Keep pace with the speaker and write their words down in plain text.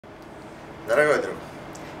Дорогой друг,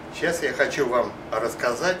 сейчас я хочу вам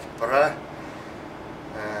рассказать про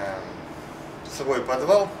свой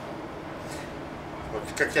подвал. Вот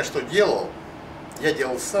как я что делал. Я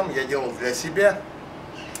делал сам, я делал для себя.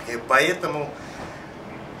 И поэтому,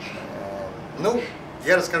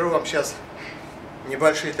 я расскажу вам сейчас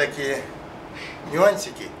небольшие такие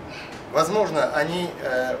нюансики. Возможно, они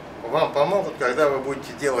вам помогут, когда вы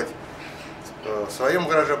будете делать в своем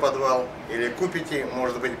гараже подвал или купите,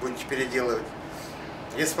 может быть, будете переделывать.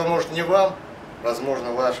 Если поможет не вам,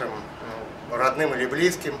 возможно, вашим родным или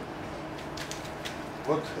близким.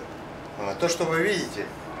 Вот то, что вы видите,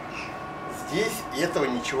 здесь этого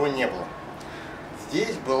ничего не было.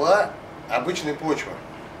 Здесь была обычная почва.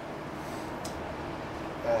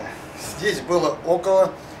 Здесь было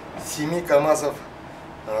около 7 КАМАЗов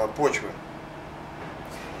почвы.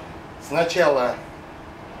 Сначала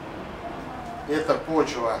эта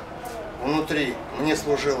почва внутри мне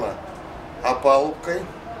служила опалубкой.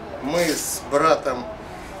 Мы с братом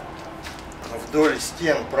вдоль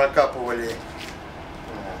стен прокапывали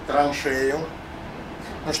траншею,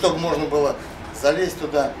 чтобы можно было залезть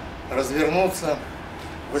туда, развернуться.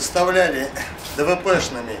 Выставляли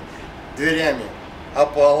ДВПшными дверями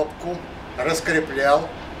опалубку, раскреплял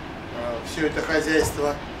все это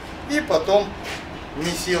хозяйство, и потом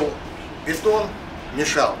месил бетон,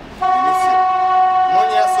 мешал, но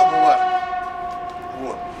не особо важно.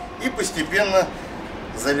 Вот. И постепенно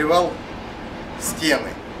заливал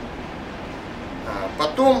стены.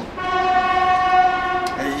 Потом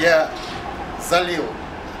я залил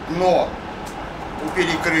дно у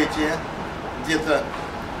перекрытия, где-то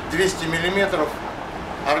 200 миллиметров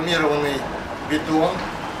армированный бетон,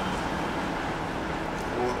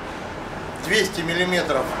 200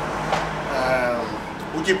 миллиметров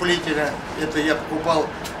утеплителя. Это я покупал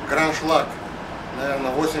граншлаг,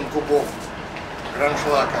 наверное, 8 кубов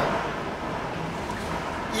граншлака.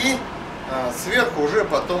 И сверху уже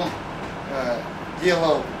потом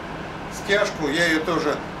делал стяжку. Я ее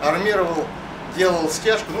тоже армировал, делал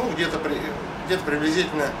стяжку, где-то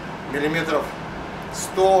приблизительно миллиметров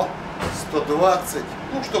 100-120,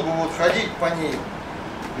 чтобы вот ходить по ней,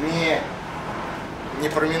 не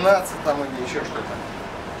проминаться там или еще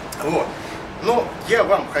что-то. Вот. Но я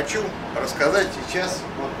вам хочу рассказать сейчас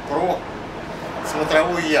вот про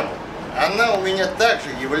смотровую яму. Она у меня также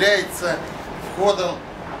является входом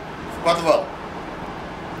в подвал.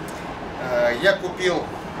 Я купил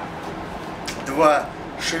 2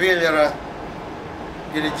 швеллера,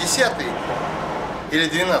 или 10-й, или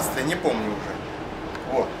 12-й, не помню уже.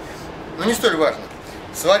 Вот. Но не столь важно.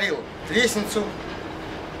 Сварил лестницу,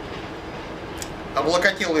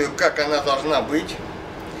 облокотил ее, как она должна быть.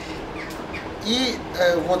 И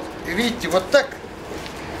вот видите, вот так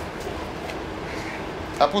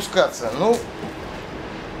опускаться.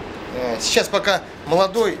 Сейчас пока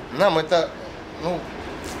молодой, нам это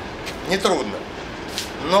не трудно.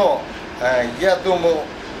 Но я думал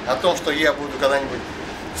о том, что я буду когда-нибудь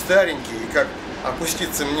старенький, и как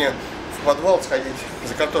опуститься мне в подвал, сходить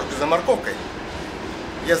за картошкой, за морковкой.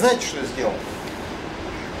 Я, знаете, что сделал?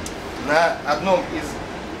 На одном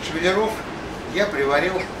из швеллеров я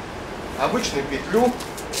приварил обычную петлю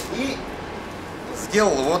и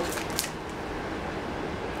сделал вот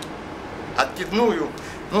откидную,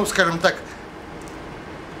 скажем так,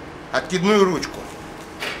 откидную ручку.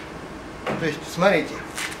 То есть, смотрите,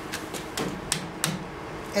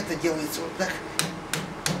 это делается вот так.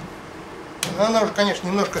 Но она уже, конечно,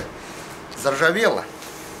 немножко заржавела.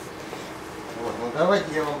 Вот,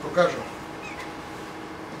 давайте я вам покажу.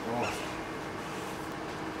 Вот.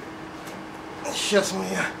 Сейчас мы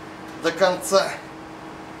ее до конца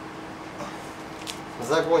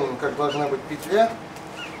загоним, как должна быть петля.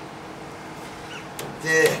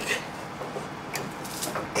 Так.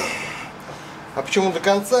 А почему до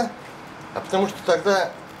конца? А потому что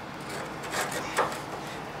тогда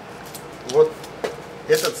вот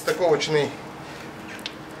этот стыковочный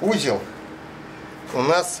узел у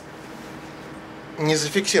нас не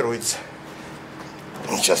зафиксируется.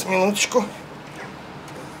 Сейчас, минуточку.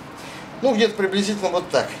 Где-то приблизительно вот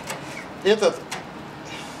так. Этот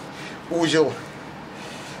узел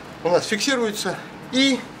у нас фиксируется,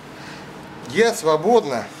 и я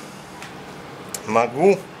свободно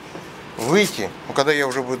могу выйти, когда я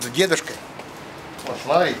уже буду с дедушкой. Вот,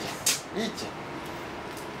 смотрите, видите?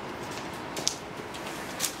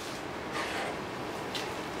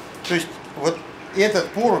 То есть вот этот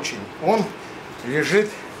поручень, он лежит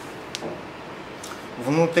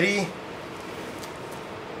внутри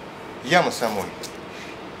ямы самой.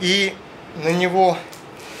 И на него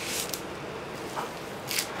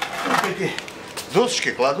вот эти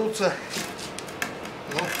досочки кладутся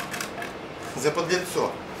за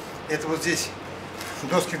подлицо. Это вот здесь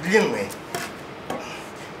доски длинные.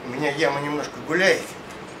 У меня яма немножко гуляет.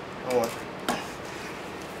 Вот.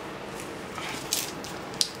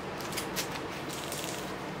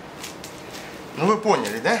 Ну вы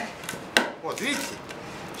поняли, да? Вот видите,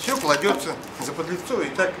 все кладется за подлицо, и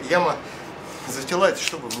так яма застилается,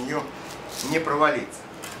 чтобы в нее не провалиться.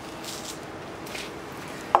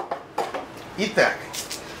 Итак,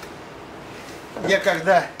 я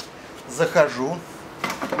когда захожу,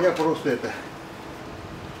 я просто это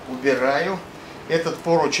убираю. Этот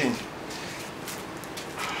поручень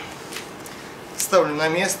ставлю на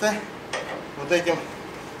место вот этим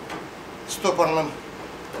стопорным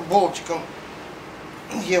болтиком.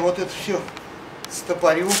 Я вот это все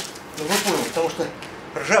стопорю. Ну, вы поняли, потому что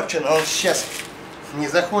ржавчина, он сейчас не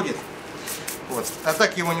заходит. Вот. А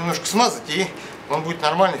так его немножко смазать, и он будет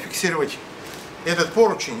нормально фиксировать этот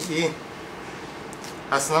поручень и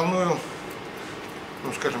основную,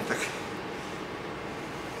 ну скажем так,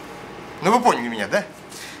 ну вы поняли меня, да?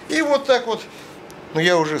 И вот так вот, ну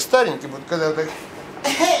я уже старенький, вот когда вот так,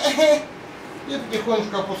 и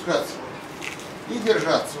потихонечку опускаться вот, и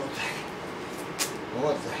держаться вот так.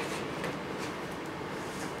 Вот так.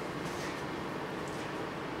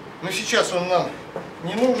 Но сейчас он нам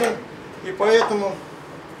не нужен, и поэтому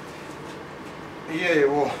я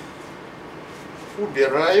его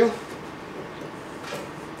убираю.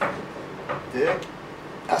 Так.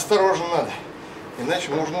 Осторожно надо,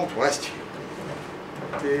 иначе можно упасть.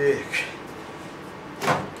 Так.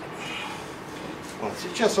 Вот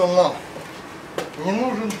сейчас он нам не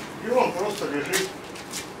нужен, и он просто лежит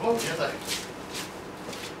вот где-то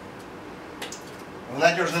в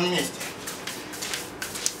надежном месте.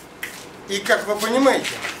 И как вы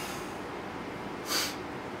понимаете,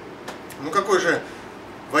 ну какой же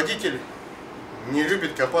водитель не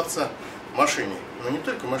любит копаться в машине, но не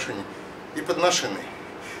только в машине, и под машиной.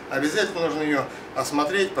 Обязательно нужно ее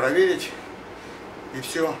осмотреть, проверить и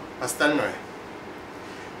все остальное.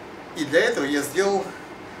 И для этого я сделал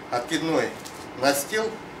откидной настил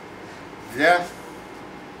для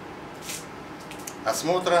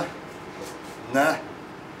осмотра на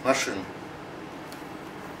машину.